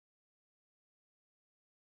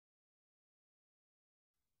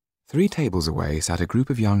3 tables away sat a group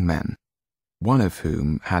of young men, one of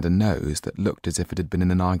whom had a nose that looked as if it had been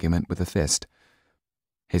in an argument with a fist.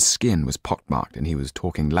 His skin was pockmarked and he was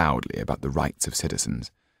talking loudly about the rights of citizens.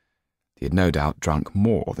 He had no doubt drunk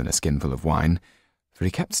more than a skinful of wine, for he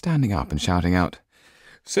kept standing up and shouting out,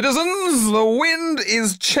 "Citizens, the wind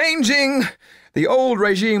is changing. The old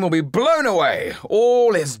regime will be blown away.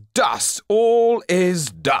 All is dust. All is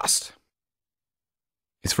dust."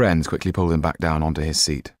 His friends quickly pulled him back down onto his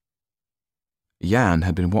seat. Jan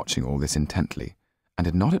had been watching all this intently, and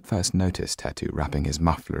had not at first noticed Tetu wrapping his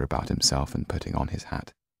muffler about himself and putting on his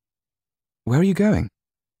hat. "Where are you going?"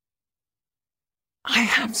 "I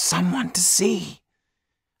have someone to see.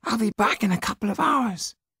 I'll be back in a couple of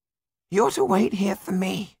hours. You're to wait here for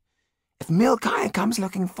me. If Milkaya comes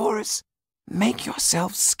looking for us, make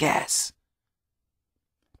yourself scarce."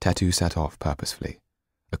 Tetu set off purposefully,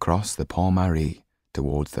 across the Pont Marie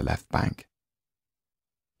towards the left bank.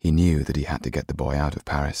 He knew that he had to get the boy out of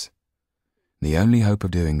Paris. The only hope of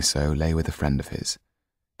doing so lay with a friend of his,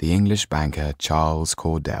 the English banker Charles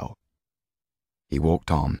Cordell. He walked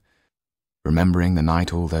on, remembering the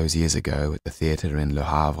night all those years ago at the theatre in Le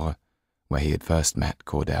Havre, where he had first met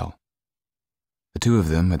Cordell. The two of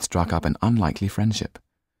them had struck up an unlikely friendship.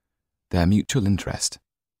 Their mutual interest,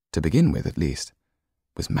 to begin with at least,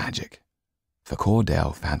 was magic, for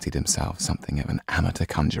Cordell fancied himself something of an amateur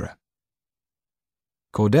conjurer.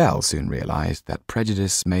 Cordell soon realized that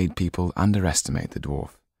prejudice made people underestimate the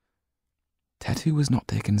dwarf. Tetu was not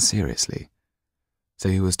taken seriously, so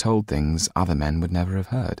he was told things other men would never have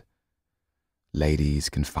heard. Ladies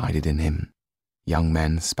confided in him, young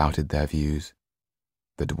men spouted their views.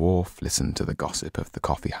 The dwarf listened to the gossip of the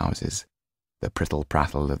coffee houses, the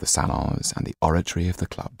prittle-prattle of the salons, and the oratory of the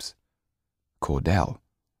clubs. Cordell,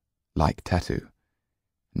 like Tetu,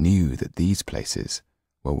 knew that these places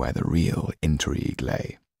were where the real intrigue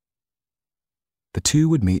lay. The two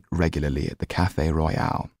would meet regularly at the Café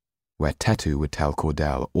Royal, where Tetu would tell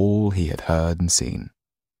Cordell all he had heard and seen.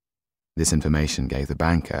 This information gave the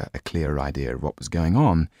banker a clearer idea of what was going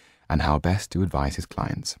on and how best to advise his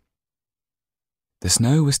clients. The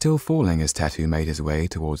snow was still falling as Tetu made his way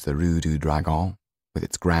towards the Rue du Dragon, with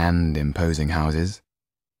its grand, imposing houses.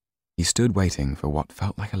 He stood waiting for what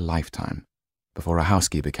felt like a lifetime, before a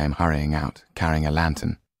housekeeper came hurrying out, carrying a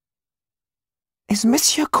lantern. "Is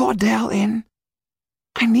Monsieur Cordell in?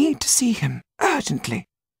 I need to see him, urgently.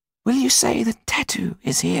 Will you say that Tetu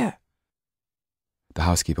is here?" The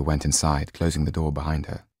housekeeper went inside, closing the door behind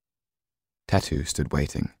her. Tetu stood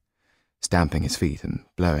waiting, stamping his feet and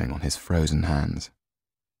blowing on his frozen hands.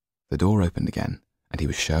 The door opened again, and he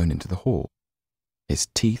was shown into the hall. His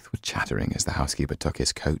teeth were chattering as the housekeeper took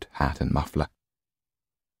his coat, hat, and muffler.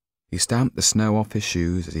 He stamped the snow off his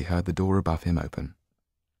shoes as he heard the door above him open,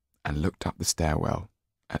 and looked up the stairwell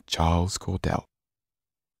at Charles Cordell.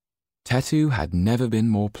 Tetu had never been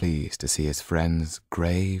more pleased to see his friend's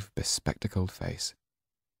grave, bespectacled face.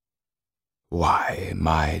 "Why,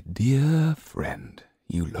 my dear friend,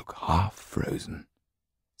 you look half frozen,"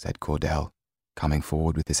 said Cordell, coming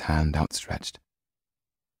forward with his hand outstretched.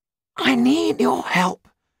 "I need your help.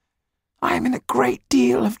 I am in a great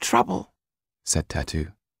deal of trouble," said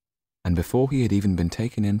Tetu, and before he had even been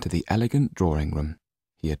taken into the elegant drawing-room,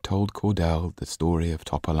 he had told Cordell the story of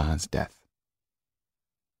Topelin's death.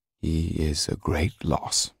 "He is a great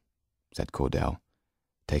loss," said Cordell,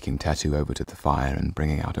 taking Tetu over to the fire and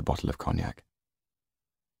bringing out a bottle of cognac.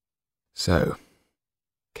 "So,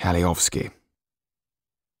 Kaliowski."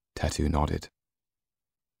 Tetu nodded.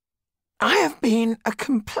 "I have been a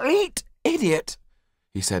complete idiot,"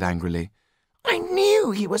 he said angrily. "I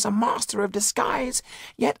knew he was a master of disguise,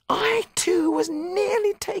 yet I too was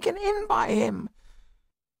nearly taken in by him.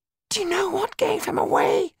 Do you know what gave him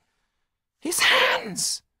away? His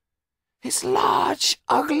hands. His large,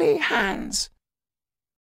 ugly hands.